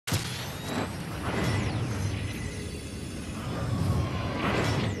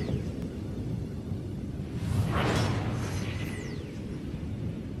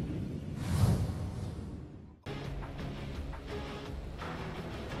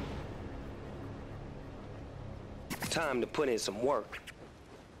time to put in some work.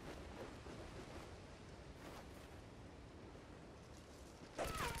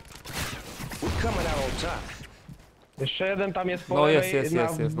 We're coming out on top. Jeszcze jeden tam jest po No lewej, jest,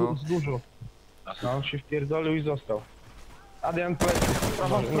 no. wzgórzu. No, on się wpierdolił i został. Adrian plecy.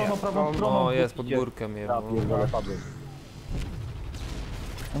 Prawą stroną. No jest, pod górkę mnie. Ja No. pierdolę, padłem.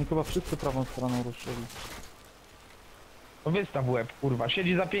 Oni chyba wszyscy prawą stroną ruszyli. No wystaw łeb, kurwa.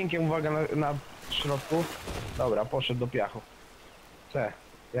 Siedzi za piękiem, uwaga na środku. Dobra, poszedł do piachu. C.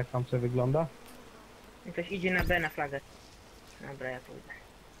 Jak tam C wygląda? Ktoś idzie na B na flagę. Dobra, ja pójdę.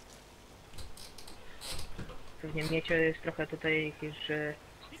 Pewnie Miecio jest trochę tutaj już...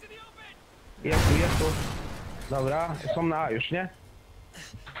 Jest tu. Dobra, są na A już, nie?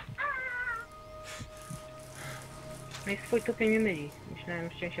 No i swój tupie mnie myli. Myślałem,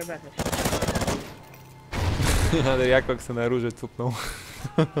 że chciałem się obracać. Ale jak se na róże cupnął.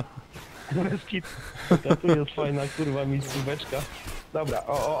 Skit. To tu jest fajna, kurwa, miejscóweczka. Dobra,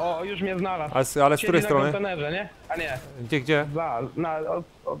 o, już mnie znalazł. Ale z Siedzi której na strony? kontenerze, nie? A nie. Gdzie?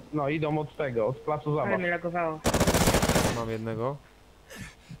 No idą od tego, od placu Ale zabaw. mnie lagowało. Mam jednego.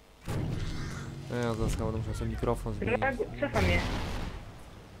 Ja zaraz chyba muszę sobie mikrofon zmienić. Cofa mnie.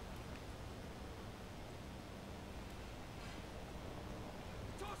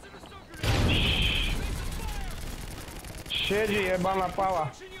 Siedzi jebana pała.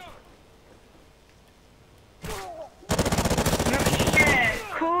 No gdzie?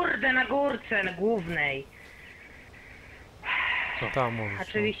 Kurde, na górce, na głównej. Co tam możesz?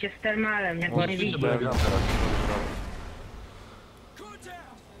 Oczywiście z termalem, jak No, nie widzi.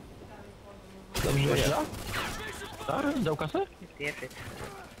 Dobrze jest. Stary, dał kasę?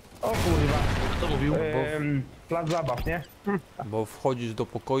 O kurwa. Kto mówił? Plac zabaw, nie? Bo wchodzisz do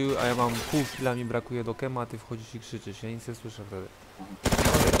pokoju, a ja mam pół chwila mi brakuje do kema, a ty wchodzisz i krzyczysz. Ja nic nie słyszę wtedy.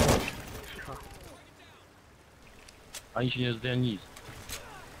 Ani się nie zdaje nic.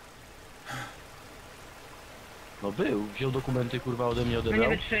 No był, wziął dokumenty, kurwa, ode mnie No nie odebrał.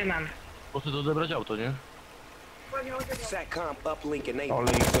 wytrzymam. Poszedł odebrać auto, nie? Satcom uplink and they...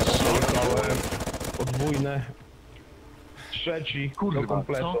 Olej, dostałem podwójne. Trzeci do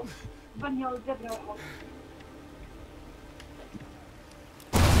kompletu.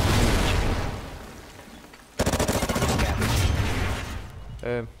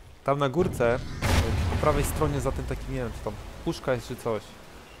 Tam na górce, po prawej stronie za tym takim, nie wiem, czy tam puszka jest czy coś.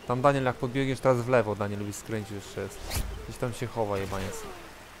 Tam Daniel, jak podbiegniesz teraz w lewo, Daniel lubi skręcić jeszcze jest. Gdzieś tam się chowa jebaniec.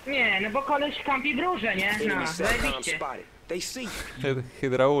 Nie, no bo koleś kampi w róże, nie? No, Enemy Satcom zajebiście. spotted. They see.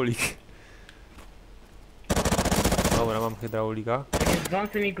 Hydraulik. Dobra, mam hydraulika. Jest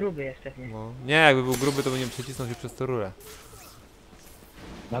wąsym i gruby jest pewnie. No. Nie, jakby był gruby, to by nie przecisnął się przez tę rurę.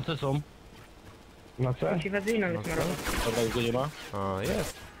 Na co są? Na C? Siwazyjną No wysmarował. Dobra, już go nie ma? A,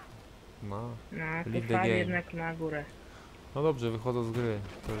 jest. Ma. No, Leave tu the fan game. jednak na górę. No dobrze, wychodzą z gry.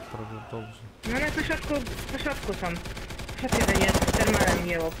 To jest bardzo dobrze. No ale po środku są. Przed jeden jest z termalem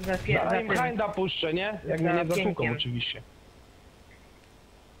miało. Za Zaraz im tym. Hinda puszczę, nie? Jak mnie nie Za zaszuką piękiem. oczywiście.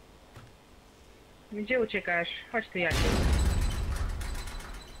 Gdzie uciekasz? Chodź tu Jasiu.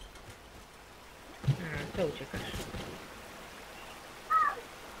 Tu uciekasz.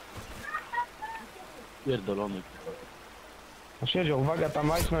 Pierdolony. No siedział, uwaga,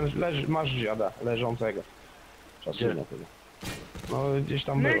 tam Iceman leży, masz dziada leżącego. Gdzie? Czasu na tyle. No gdzieś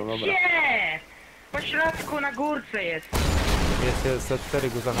tam No było, dobra. gdzie? Po środku na górce jest. Jest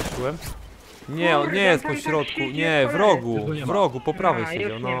C4, go zahaczyłem. Nie, on Kurde, nie jest tam po tak środku, siedzi nie, jak w rogu, Już go nie w ma. rogu, po prawej No, siedział,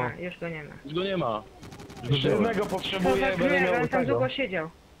 już nie no. ma, już go nie ma. Już go nie ma. Już go Jeszcze wziąłem. jednego potrzebuję, tak będę nie, miał on tam tego. długo siedział.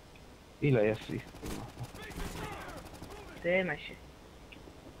 Ile jest ich? Dyma się.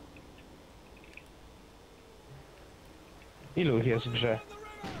 Ilu ich jest w grze?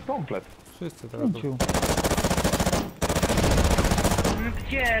 Komplet. Wszyscy teraz. Pięciu. No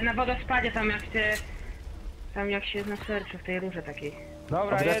gdzie? Na wodospadzie tam jak te... Tam jak się na sercu w tej rurze takiej.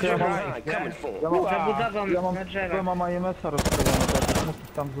 Dobra, Dobra, jedzie ja mam- Haj, Coming for him. Ja mam, Za budową ja mam, na ja drzewach. mam IMS-a rozstawione, tak muszę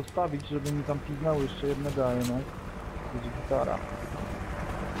tam zostawić, żeby mi tam piznęło jeszcze jednego IMS. Będzie gitara.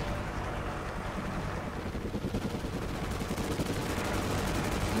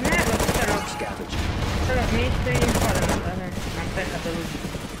 Nie, bo strzelał w miejsce i nie wpadłem na to, ale mam pecha do ludzi.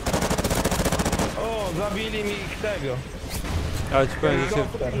 O, zabili mi ich tego. Ale ci powiem,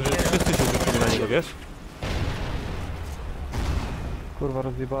 że wszyscy się rzucili na niego, wiesz? Kurwa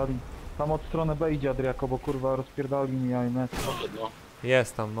rozjebali. Tam od strony B idzie Adriaco, bo kurwa rozpierdali mi IMS. Poszedł, no.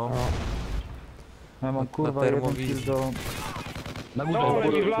 Jest tam, no. Ja mam Na kurwa jeden termowizji. kill do... No, Na górze, ale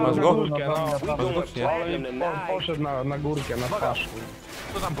mi wlazł Masz na go? górkę, no. Faktycznie. Ale mi poszedł na górkę, na twarz.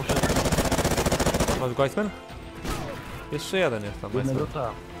 Kto tam poszedł? Masz go, Iceman? Jeszcze jeden jest tam, Jednego Iceman.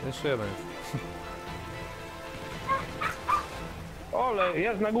 ta. Jeszcze jeden jest. dole,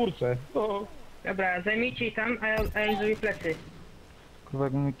 jest na górce. O. Dobra, zajmijcie ich tam, a ja im zrobię plecy. Kurwa,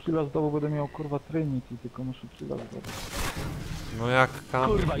 jakbym mi killa zdobył, będę miał kurwa Trinity, tylko muszę killa zdobyć. No jak kam...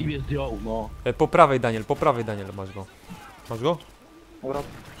 Kurwa i mnie zdjął, no. Po prawej Daniel, masz go. Masz go? Dobra.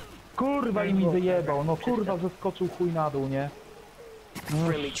 Kurwa i mi wyjebał, no kurwa zeskoczył chuj na dół, nie? No,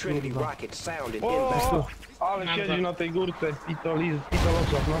 Friendly Trinity kurwa. rocket sounded O, inbound. ale siedzi na tej górce,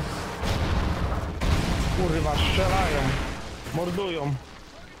 pitolosów, no. Kurwa, strzelają, mordują.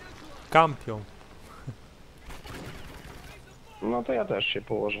 Kampią. No to ja też się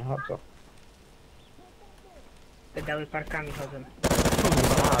położę, a co? Pedały parkami chodzą.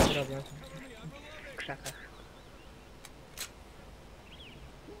 Robią w krzakach.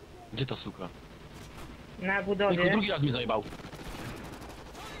 Gdzie ta suka? Na Tylko budowie. drugi raz mnie zajebał.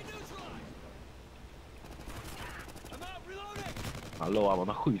 Halo, a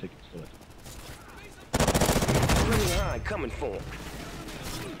na chuj taki pistolet. Running high, coming for him.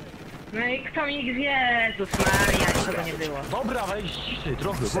 No i kto mi ich wie? Jezus Maria, nikogo nie było. Dobra, weź ciszej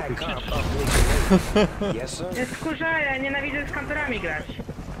trochę, Set chłopie, comp krzycz. up linking Yes, sir. Nie wkurzaję, nienawidzę z kamperami grać.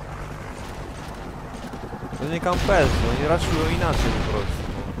 To nie kamperzy, oni raszują inaczej po prostu.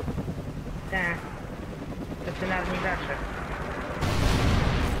 Tak. Stacjonarni gracze.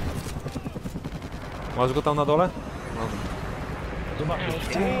 Masz go tam na dole? No.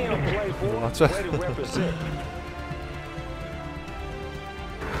 Zobaczysz. Damn, playboy. Zobaczę. Way to represent.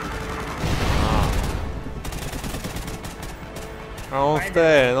 A on w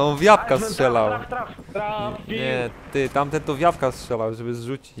te, no w jabłka strzelał. Traf, Nie, ty, tamten to w jabłka strzelał, żeby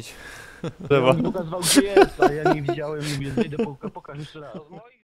zrzucić. Trzeba. On pokazywał gdzie jest, a ja nie widziałem, mówię, zejdę pokaż jeszcze raz.